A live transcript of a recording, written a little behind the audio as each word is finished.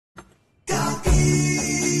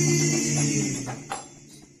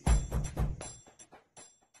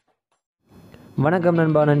வணக்கம்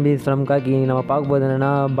நண்பா நண்பி ஃப்ரம் காக்கி. நம்ம பார்க்க போகிறது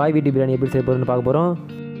என்னென்னா பாய் வீட்டு பிரியாணி எப்படி செய்ய போகிறோன்னு பார்க்க போகிறோம்.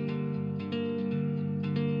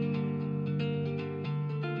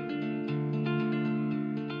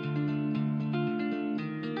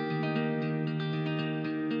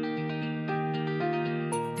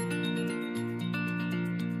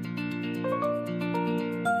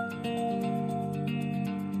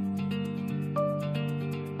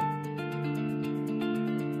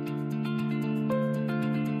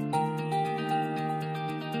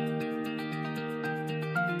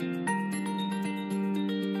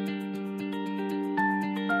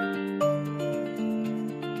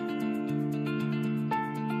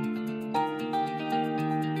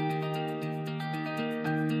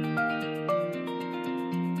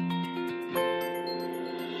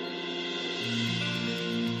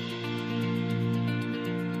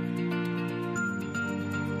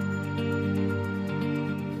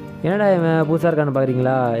 என்னடா இவன் புதுசாக இருக்கான்னு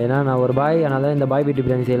பார்க்குறீங்களா? ஏன்னா நான் ஒரு பாய், அதனால தான் இந்த பாய் வீட்டு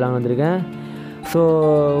பிரியாணி செய்யலாம்னு வந்திருக்கேன். ஸோ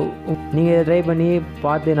நீங்கள் இதை ட்ரை பண்ணி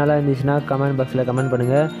பார்த்து நல்லா இருந்துச்சுன்னா கமெண்ட் பாக்ஸில் கமெண்ட்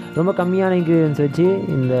பண்ணுங்கள். ரொம்ப கம்மியான இன்க்ரீடியன்ஸ் வச்சு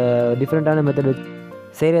இந்த டிஃப்ரெண்ட்டான மெத்தட் வச்சு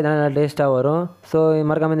செய்கிறது நல்லா டேஸ்ட்டாக வரும். ஸோ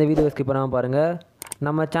மறக்காமல் இந்த வீடியோ ஸ்கிப் பண்ணாமல் பாருங்கள்.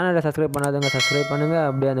 நம்ம சேனலை சப்ஸ்கிரைப் பண்ணாதவங்க சப்ஸ்கிரைப் பண்ணுங்கள்.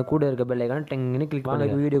 அப்படியே அந்த கூட இருக்க பெல் ஐக்கான டெங்னு கிளிக்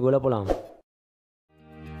பண்ணுங்கள். வீடியோக்குள்ளே போகலாம்.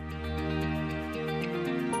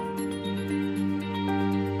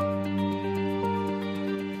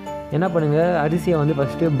 என்ன பண்ணுங்கள், அரிசியை வந்து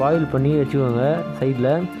ஃபஸ்ட்டு பாயில் பண்ணி வச்சுக்கோங்க சைடில்.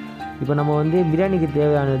 இப்போ நம்ம வந்து பிரியாணிக்கு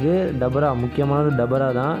தேவையானது டபரா, முக்கியமானது டபரா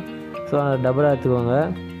தான். ஸோ அந்த டபரா எடுத்துக்கோங்க.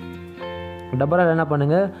 டபராவில் என்ன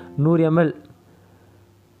பண்ணுங்கள், 100 ml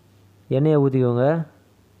எண்ணெயை ஊற்றிக்கோங்க.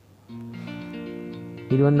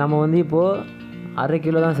 இது வந்து நம்ம வந்து இப்போது 1/2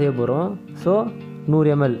 கிலோ தான் செய்ய போகிறோம். So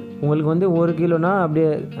 100 ml. உங்களுக்கு வந்து 1 கிலோனா அப்படியே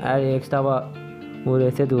எக்ஸ்ட்ராவாக ஒரு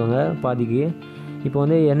சேர்த்துக்கோங்க பாதிக்கு. இப்போ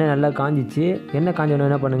வந்து எண்ணெய் நல்லா காஞ்சிச்சு. எண்ணெய் காஞ்சோன்னா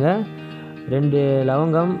என்ன பண்ணுங்கள், 2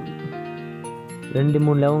 லவங்கம்,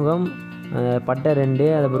 2-3 லவங்கம், பட்டை 2,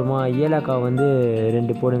 அதுக்கப்புறமா ஏலக்காய் வந்து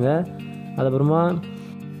 2 போடுங்க. அதுக்கப்புறமா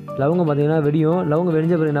லவங்கம் பார்த்திங்கன்னா வெடியும். லவங்கம்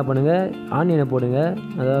வெடிஞ்ச பிறகு என்ன பண்ணுங்கள், ஆனியனை போடுங்க.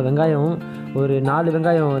 அதாவது வெங்காயம் ஒரு 4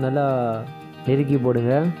 வெங்காயம் நல்லா நெருக்கி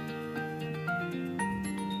போடுங்க.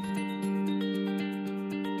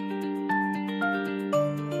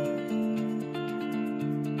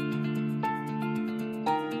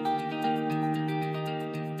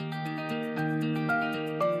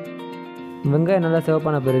 வெங்காயம் நல்லா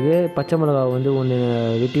சிவப்பான பிறகு பச்சை மிளகா வந்து 1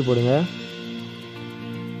 வெட்டி போடுங்க.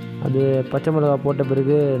 அது பச்சை மிளகா போட்ட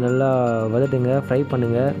பிறகு நல்லா வதட்டுங்க, ஃப்ரை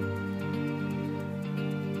பண்ணுங்கள்.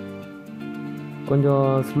 கொஞ்சம்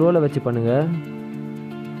ஸ்லோவில் வச்சு பண்ணுங்கள்.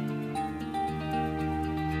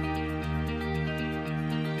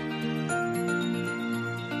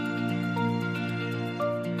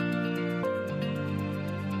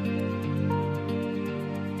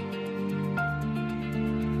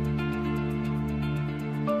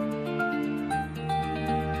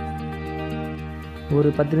 ஒரு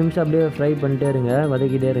 10 நிமிஷம் அப்படியே ஃப்ரை பண்ணிட்டே இருங்க,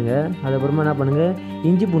 வதக்கிட்டே இருங்க. அதுக்கப்புறமா என்ன பண்ணுங்கள்,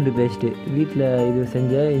 இஞ்சி பூண்டு பேஸ்ட்டு, வீட்டில் இது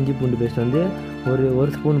செஞ்ச இஞ்சி பூண்டு பேஸ்ட் வந்து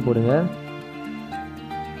ஒரு ஸ்பூன் போடுங்க.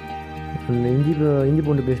 அந்த இஞ்சி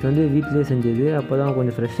பூண்டு பேஸ்ட் வந்து வீட்டிலே செஞ்சது, அப்போ தான்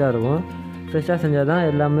கொஞ்சம் ஃப்ரெஷ்ஷாக இருக்கும். ஃப்ரெஷ்ஷாக செஞ்சால் தான்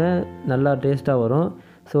எல்லாமே நல்லா டேஸ்ட்டாக வரும்.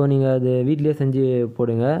 ஸோ நீங்கள் அது வீட்டிலே செஞ்சு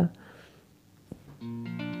போடுங்க.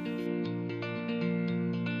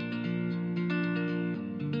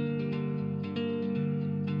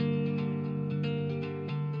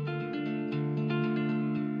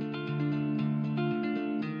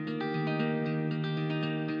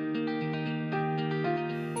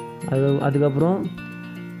 அதுக்கப்புறம்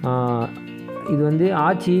இது வந்து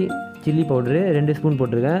ஆச்சி சில்லி பவுட்ரு 2 ஸ்பூன்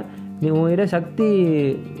போட்டிருக்கேன். உங்கள்கிட்ட சக்தி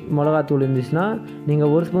மிளகாத்தூள் இருந்துச்சுன்னா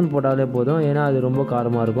நீங்கள் 1 ஸ்பூன் போட்டாலே போதும். ஏன்னா அது ரொம்ப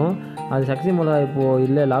காரமாக இருக்கும். அது சக்தி மிளகா இப்போது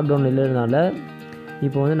இல்லை, லாக்டவுன் இல்லைனால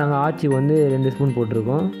இப்போ வந்து நாங்கள் ஆச்சி வந்து 2 ஸ்பூன்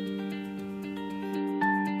போட்டிருக்கோம்.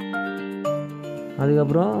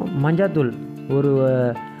 அதுக்கப்புறம் மஞ்சாத்தூள் ஒரு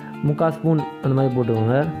 3/4 ஸ்பூன் அந்த மாதிரி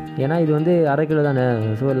போட்டுக்கோங்க. ஏன்னா இது வந்து 1/2 கிலோ தானே,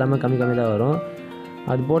 ஸோ எல்லாமே கம்மி தான் வரும்.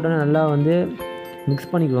 அது போட்டோன்னா நல்லா வந்து மிக்ஸ்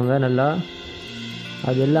பண்ணிக்கோங்க. நல்லா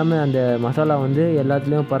அது எல்லாமே அந்த மசாலா வந்து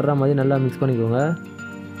எல்லாத்துலேயும் படுற மாதிரி நல்லா மிக்ஸ் பண்ணிக்கோங்க.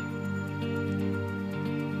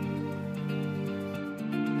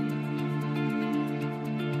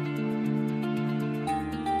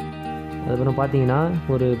 அதுக்கப்புறம் பார்த்தீங்கன்னா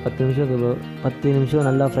ஒரு 10 நிமிஷம்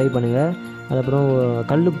நல்லா ஃப்ரை பண்ணுங்கள். அதுக்கப்புறம்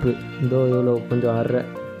கல்லுப்பு இவ்வளோ கொஞ்சம்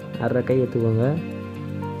அரை கை எடுத்துக்கோங்க.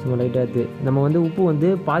 சும்மா லைட்டாக எடுத்து நம்ம வந்து உப்பு வந்து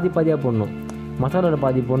பாதியாக போடணும். மசாலாவில்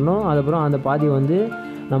பாதி போடணும். அதுக்கப்புறம் அந்த பாதி வந்து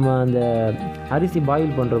நம்ம அந்த அரிசி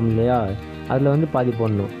பாயில் பண்ணுறோம் இல்லையா, அதில் வந்து பாதி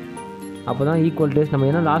போடணும். அப்போ தான் ஈக்குவல் டேஸ்ட். நம்ம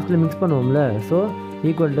ஏன்னா லாஸ்ட்டில் மிக்ஸ் பண்ணுவோம்ல, ஸோ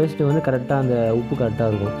ஈக்குவல் டேஸ்ட்டு வந்து கரெக்டாக அந்த உப்பு கரெக்டாக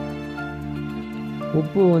இருக்கும்.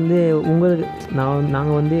 உப்பு வந்து உங்களுக்கு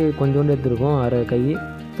நாங்கள் வந்து கொஞ்சோண்டு எடுத்துருக்கோம், அரை கை.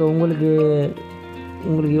 ஸோ உங்களுக்கு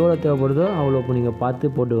எவ்வளோ தேவைப்படுதோ அவ்வளோ உப்பு நீங்கள்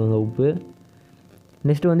பார்த்து போட்டுக்கோங்க உப்பு.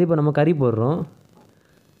 நெக்ஸ்ட்டு வந்து இப்போ நம்ம கறி போடுறோம்.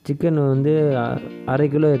 சிக்கன் வந்து 1/2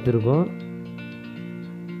 கிலோ எடுத்துருக்கோம்.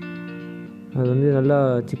 அது வந்து நல்லா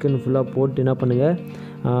சிக்கன் ஃபுல்லாக போட்டு என்ன பண்ணுங்கள்,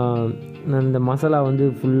 அந்த மசாலா வந்து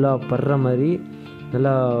ஃபுல்லாக படுற மாதிரி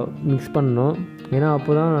நல்லா மிக்ஸ் பண்ணணும். ஏன்னா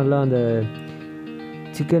அப்போ தான் நல்லா அந்த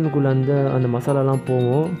சிக்கனுக்குள்ளே அந்த மசாலாலாம்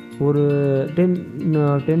போகும். ஒரு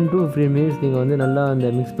 10 to 15 மினிட்ஸ் நீங்கள் வந்து நல்லா அந்த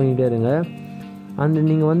மிக்ஸ் பண்ணிகிட்டே இருங்க.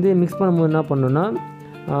 நீங்கள் வந்து மிக்ஸ் பண்ணும்போது என்ன பண்ணணுன்னா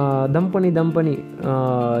தம் பண்ணி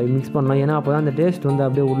மிக்ஸ் பண்ணணும். ஏன்னா அப்போ தான் அந்த டேஸ்ட் வந்து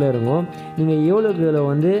அப்படியே உள்ளே இறங்கும். நீங்கள் எவ்வளோக்கு இதில்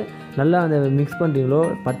வந்து நல்லா அந்த மிக்ஸ் பண்ணுறீங்களோ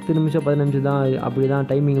 10 நிமிஷம் 15 நிமிஷம் தான், அப்படி தான்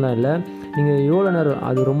டைமிங்லாம் இல்லை. நீங்கள் எவ்வளோ நேரம்,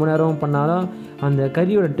 அது ரொம்ப நேரம் பண்ணாலும் அந்த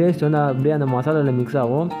கறியோட டேஸ்ட் வந்து அப்படியே அந்த மசாலாவில் மிக்ஸ்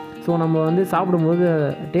ஆகும். ஸோ நம்ம வந்து சாப்பிடும்போது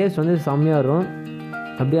டேஸ்ட் வந்து செம்மையாக இருக்கும்.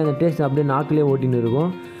 அப்படியே அந்த டேஸ்ட் அப்படியே நாக்கிலே ஓட்டின்னு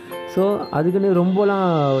இருக்கும். ஸோ அதுக்குன்னு ரொம்பலாம்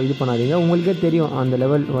இது பண்ணாதீங்க, உங்களுக்கே தெரியும் அந்த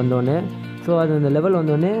லெவல் வந்தோடனே. ஸோ அந்த லெவல்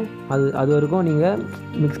வந்தோடனே அது வரைக்கும் நீங்கள்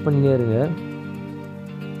மிக்ஸ் பண்ணிகிட்டே இருங்க.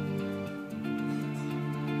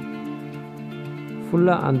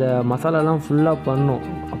 ஃபுல்லாக அந்த மசாலாலாம் ஃபுல்லாக பண்ணணும்,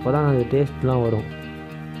 அப்போ தான் அந்த டேஸ்ட்லாம் வரும்.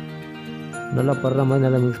 நல்லா படுற மாதிரி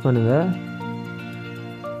நல்லா மிக்ஸ் பண்ணுங்கள்.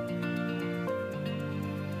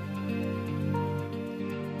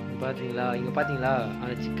 பார்த்தீங்களா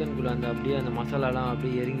அந்த சிக்கனுக்குள்ளே அப்படியே அந்த மசாலாலாம்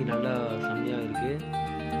அப்படியே இறங்கி நல்லா செம்மையாக இருக்குது.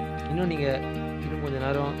 இன்னும் கொஞ்சம்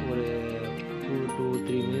நேரம் ஒரு 2 to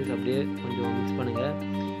 3 மினிட்ஸ் அப்படியே கொஞ்சம் மிக்ஸ் பண்ணுங்கள்.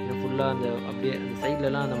 இது ஃபுல்லாக அப்படியே அந்த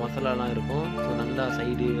சைட்லலாம் அந்த மசாலாலாம் இருக்கும். ஸோ நல்லா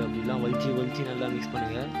சைடு அப்படிலாம் வலிச்சு நல்லா மிக்ஸ்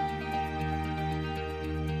பண்ணுங்கள்.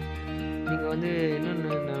 நீங்கள் வந்து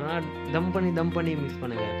இன்னொன்று என்னன்னா தம் பண்ணி மிக்ஸ்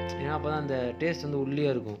பண்ணுங்கள். ஏன்னா அப்போ தான் அந்த டேஸ்ட் வந்து உள்ளே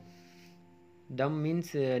இருக்கும். டம்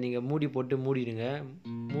மீன்ஸ் நீங்கள் மூடிடுங்க.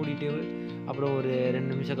 மூடிட்டு அப்புறம் ஒரு 2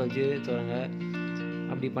 நிமிஷம் கழிச்சு தொடங்க.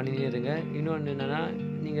 அப்படி பண்ணினே இருங்க. இன்னொன்று என்னென்னா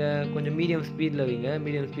நீங்கள் கொஞ்சம் மீடியம் ஸ்பீடில்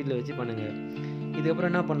வச்சு பண்ணுங்கள்.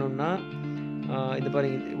 இதுக்கப்புறம் என்ன பண்ணணுன்னா இது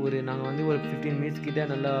பாருங்கள், நாங்கள் வந்து ஒரு 15 மினிட்ஸ் கிட்ட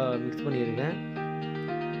நல்லா மிக்ஸ் பண்ணியிருக்கேன்.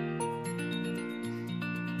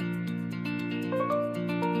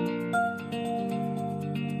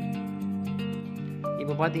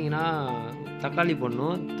 இப்போ பார்த்தீங்கன்னா தக்காளி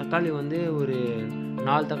போடணும். தக்காளி வந்து ஒரு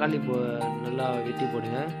 4 தக்காளி நல்லா வெட்டி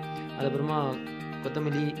போடுங்க. அதுக்கப்புறமா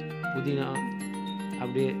கொத்தமல்லி, புதினா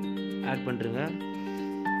அப்படியே ஆட் பண்ணுறங்க.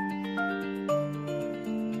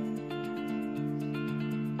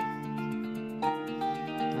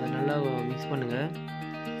 அதை நல்லா மிக்ஸ் பண்ணுங்கள்.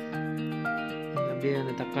 அப்படியே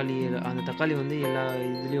அந்த தக்காளி வந்து எல்லா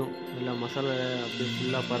இதுலேயும் எல்லா மசாலா அப்படியே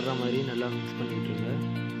ஃபுல்லாக படுற மாதிரி நல்லா மிக்ஸ் பண்ணிட்டுருங்க.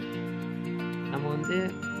 நம்ம வந்து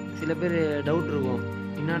சில பேர் டவுட் இருக்கும்,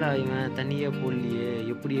 என்னடா இவன் தண்ணியே போடலையே,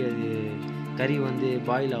 எப்படி அது கறி வந்து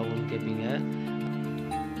பாயில் ஆகும்னு கேட்பீங்க.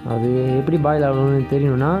 அது எப்படி பாயில் ஆகணும்னு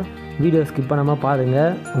தெரியணும்னா வீடியோ ஸ்கிப் பண்ணாமல்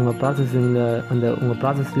பாருங்கள். உங்கள்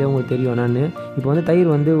ப்ராசஸ்லேயே உங்களுக்கு தெரியும் என்னன்னு. இப்போ வந்து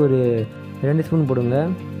தயிர் வந்து ஒரு 2 ஸ்பூன் போடுங்க.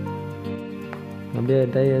 அப்படியே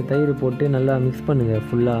தயிர் போட்டு நல்லா மிக்ஸ் பண்ணுங்கள்.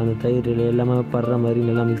 ஃபுல்லாக அந்த தயிர் எல்லாமே படுற மாதிரி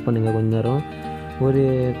நல்லா மிக்ஸ் பண்ணுங்கள். கொஞ்சம் நேரம் ஒரு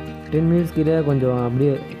 10 மினிட்ஸ் கிட்டே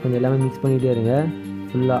அப்படியே எல்லாமே மிக்ஸ் பண்ணிகிட்டே இருங்க.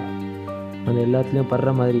 ஃபுல்லாக அந்த எல்லாத்துலேயும் படுற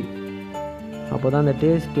மாதிரி. அப்போ தான் அந்த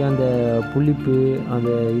டேஸ்ட்டு, அந்த புளிப்பு, அந்த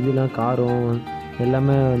இதெல்லாம் காரம்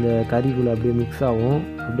எல்லாமே அந்த கறிக்குள்ளே அப்படியே மிக்ஸ் ஆகும்.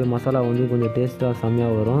 அப்படியே மசாலா வந்து கொஞ்சம் டேஸ்ட்டாக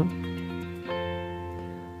செம்மையாக வரும்.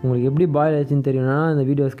 உங்களுக்கு எப்படி பாயில் ஆச்சுன்னு தெரியும்னா இந்த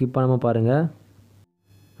வீடியோ ஸ்கிப் பண்ணாமல் பாருங்கள்.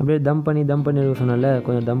 அப்படியே தம் பண்ணி சொன்னால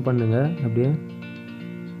கொஞ்சம் தம் பண்ணுங்க. அப்படியே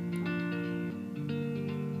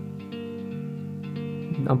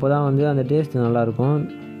அப்போ தான் வந்து அந்த டேஸ்ட் நல்லாயிருக்கும்.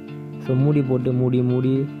 ஸோ மூடி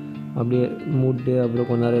அப்படியே மூட்டு அப்புறம்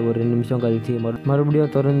கொஞ்ச நேரம் ஒரு 2 நிமிஷம் கழித்து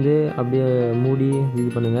மறுபடியும் திறந்து அப்படியே மூடி இது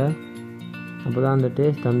பண்ணுங்கள். அப்போ தான் அந்த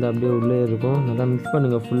டேஸ்ட் அப்படியே உள்ளே இருக்கும். நல்லா மிக்ஸ்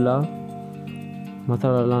பண்ணுங்கள். ஃபுல்லாக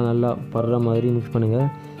மசாலாலாம் நல்லா படுற மாதிரி மிக்ஸ் பண்ணுங்கள்.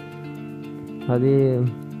 அது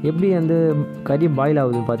எப்படி அந்த கறி பாயில்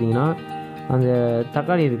ஆகுதுன்னு பார்த்தீங்கன்னா, அந்த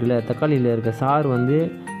தக்காளி இருக்குல்ல, தக்காளியில் இருக்க சாறு வந்து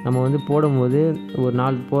நம்ம வந்து போடும்போது ஒரு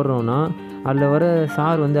 4 போடுறோன்னா அதில் வர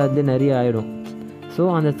சாறு வந்து அதுலேயே நிறைய ஆகிடும். ஸோ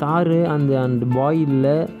அந்த சாறு அந்த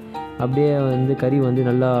பாயிலில் அப்படியே வந்து கறி வந்து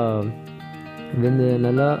நல்லா வெந்து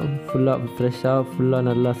நல்லா ஃபுல்லாக ஃப்ரெஷ்ஷாக ஃபுல்லாக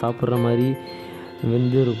நல்லா சாப்பிட்ற மாதிரி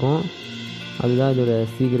வெந்து இருக்கும். அதுதான் இதோட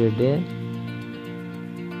சீக்ரெட்டு.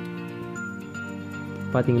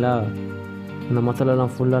 பார்த்தீங்களா, அந்த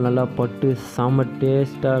மசாலாலாம் ஃபுல்லாக நல்லா பட்டு செம்ம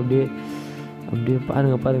டேஸ்ட்டாக அப்படியே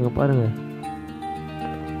பாருங்கள்.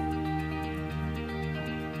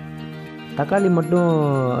 தக்காளி மட்டும்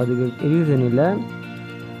அதுக்கு ரீசன் இல்லை,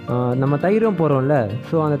 நம்ம தயிரும் போடுறோம்ல,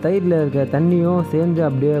 ஸோ அந்த தயிரில் இருக்க தண்ணியும் சேர்ந்து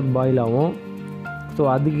அப்படியே பாயில் ஆகும். ஸோ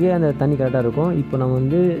அதுக்கே அந்த தண்ணி கரெக்டாக இருக்கும். இப்போ நம்ம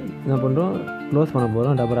வந்து என்ன பண்ணுறோம், க்ளோஸ் பண்ண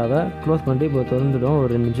போகிறோம். டபராவை க்ளோஸ் பண்ணிட்டு இப்போ திறந்துடும்.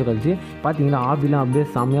 ஒரு 2 நிமிஷம் கழிச்சு பார்த்தீங்கன்னா ஆவிலாம் அப்படியே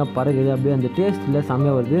செம்மையாக பறகுது. அப்படியே அந்த டேஸ்ட்டில்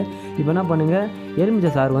செம்மையாக வருது. இப்போ என்ன பண்ணுங்கள்,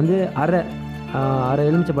 எலுமிச்சை சாறு வந்து அரை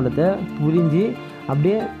எலுமிச்சை பழத்தை புரிஞ்சு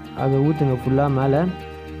அப்படியே அதை ஊற்றுங்க. ஃபுல்லாக மேலே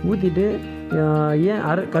ஊற்றிட்டு ஏன்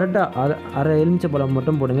கரெக்டாக அரை எலுமிச்சை பழம்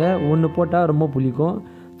மட்டும் போடுங்க. ஒன்று போட்டால் ரொம்ப புளிக்கும்.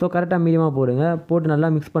 ஸோ கரெக்டாக மீடியமாக போடுங்க. போட்டு நல்லா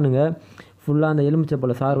மிக்ஸ் பண்ணுங்கள். ஃபுல்லாக அந்த எலுமிச்சை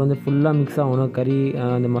பழம் சாறு வந்து ஃபுல்லாக மிக்ஸ் ஆகணும் கறி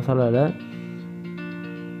அந்த மசாலாவில்.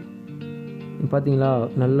 பார்த்தீங்களா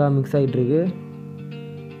நல்லா மிக்ஸ் ஆகிட்டுருக்கு.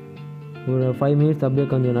 ஒரு 5 மினிட்ஸ் அப்படியே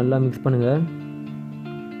கொஞ்சம் நல்லா மிக்ஸ் பண்ணுங்கள்.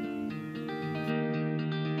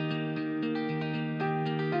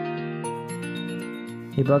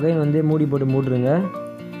 இப்போ அகைன் வந்து மூடி போட்டு மூடுருங்க.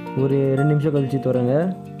 ஒரு 2 நிமிஷம் கழிச்சு தோறங்க.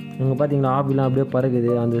 அங்கே பார்த்தீங்களா ஆவிலாம் அப்படியே பறகுது.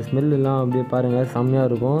 அந்த ஸ்மெல்லாம் அப்படியே பாருங்கள் செம்மையாக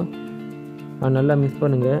இருக்கும். நல்லா மிக்ஸ்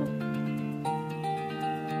பண்ணுங்கள்.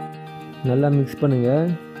 நல்லா மிக்ஸ் பண்ணுங்கள்.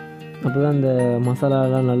 அப்போ தான் அந்த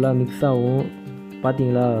மசாலாலாம் நல்லா மிக்ஸ் ஆகும்.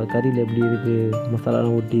 பார்த்தீங்களா கறியில் எப்படி இருக்குது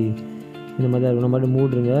மசாலாலாம் ஊட்டி இந்த மாதிரி தான் இருக்கும். நம்ம மட்டும்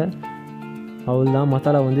மூடுருங்க. அவ்வளோதான்,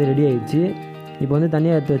 மசாலா வந்து ரெடி ஆகிடுச்சு. இப்போ வந்து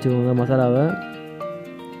தனியாக எடுத்து வச்சுக்கோங்க மசாலாவை.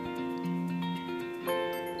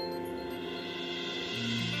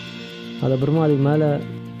 அதுக்கப்புறமா அதுக்கு மேலே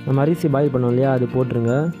நம்ம அரிசி பாயில் பண்ணோம் இல்லையா, அது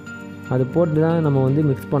போட்டுருங்க. அது போட்டு தான் நம்ம வந்து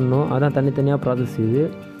மிக்ஸ் பண்ணணும். அதான் தனித்தனியாக ப்ராசஸ் இது.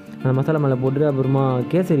 அந்த மசாலா மேலே போட்டு அப்புறமா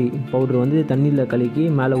கேசரி பவுட்ரு வந்து தண்ணியில் கலக்கி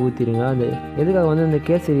மேலே ஊற்றிடுங்க. அந்த எதுக்காக வந்து அந்த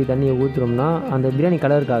கேசரி தண்ணியை ஊற்றுறோம்னா அந்த பிரியாணி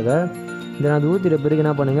கலருக்காக. இதை அது ஊற்றிட பிறகு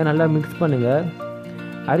என்ன பண்ணுங்கள், நல்லா மிக்ஸ் பண்ணுங்கள்.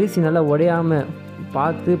 அரிசி நல்லா உடையாமல்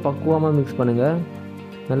பார்த்து பக்குவமாக மிக்ஸ் பண்ணுங்கள்.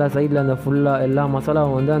 நல்லா சைடில் அந்த ஃபுல்லாக எல்லா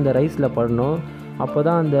மசாலாவும் வந்து அந்த ரைஸில் படணும். அப்போ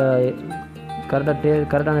தான் அந்த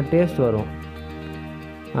கரெக்டான டேஸ்ட் வரும்.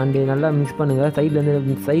 அண்டு நல்லா மிக்ஸ் பண்ணுங்கள்.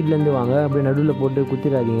 சைட்லேருந்து வாங்க, அப்படியே நடுவில் போட்டு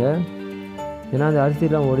குத்திடாதீங்க. ஏன்னா அந்த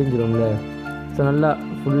அரிசிலாம் ஒடிஞ்சிரும்ல. ஸோ நல்லா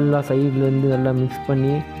ஃபுல்லாக சைட்லேருந்து நல்லா மிக்ஸ்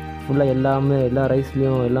பண்ணி ஃபுல்லாக எல்லா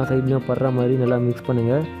ரைஸ்லேயும் எல்லா சைட்லேயும் படுற மாதிரி நல்லா மிக்ஸ்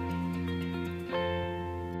பண்ணுங்கள்.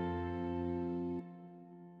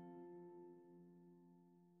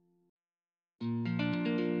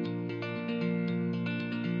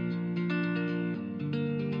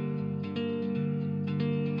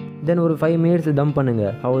 தென் ஒரு 5 மினிட்ஸ் தம்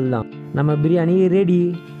பண்ணுங்கள். அவ்வளோதான், நம்ம பிரியாணி ரெடி.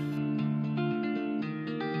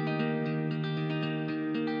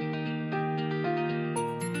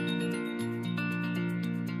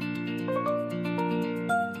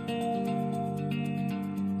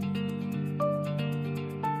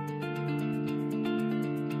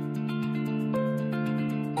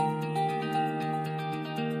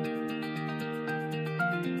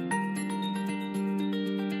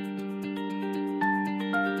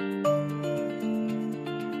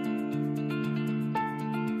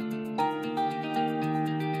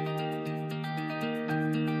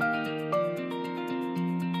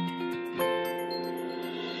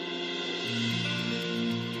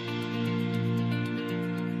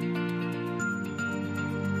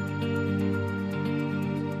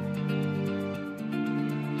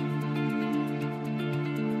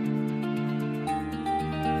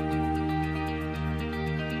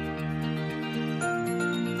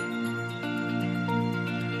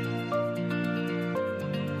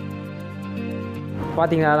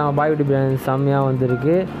 பார்த்தீங்கன்னா நம்ம பாய் வீட்டு பிரியாணி செம்மையாக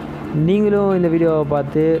வந்திருக்கு. நீங்களும் இந்த வீடியோவை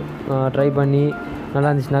பார்த்து ட்ரை பண்ணி நல்லா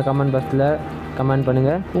இருந்துச்சுன்னா கமெண்ட் பாக்ஸில் கமெண்ட்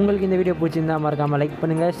பண்ணுங்கள். உங்களுக்கு இந்த வீடியோ பிடிச்சிருந்தா மறக்காமல் லைக்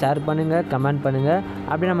பண்ணுங்கள், ஷேர் பண்ணுங்கள், கமெண்ட் பண்ணுங்கள்.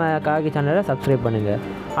 அப்படி நம்ம காக்கி சேனலை சப்ஸ்கிரைப் பண்ணுங்கள்.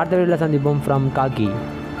 அடுத்த வீடியோவில் சந்திப்போம் ஃப்ரம் காக்கி.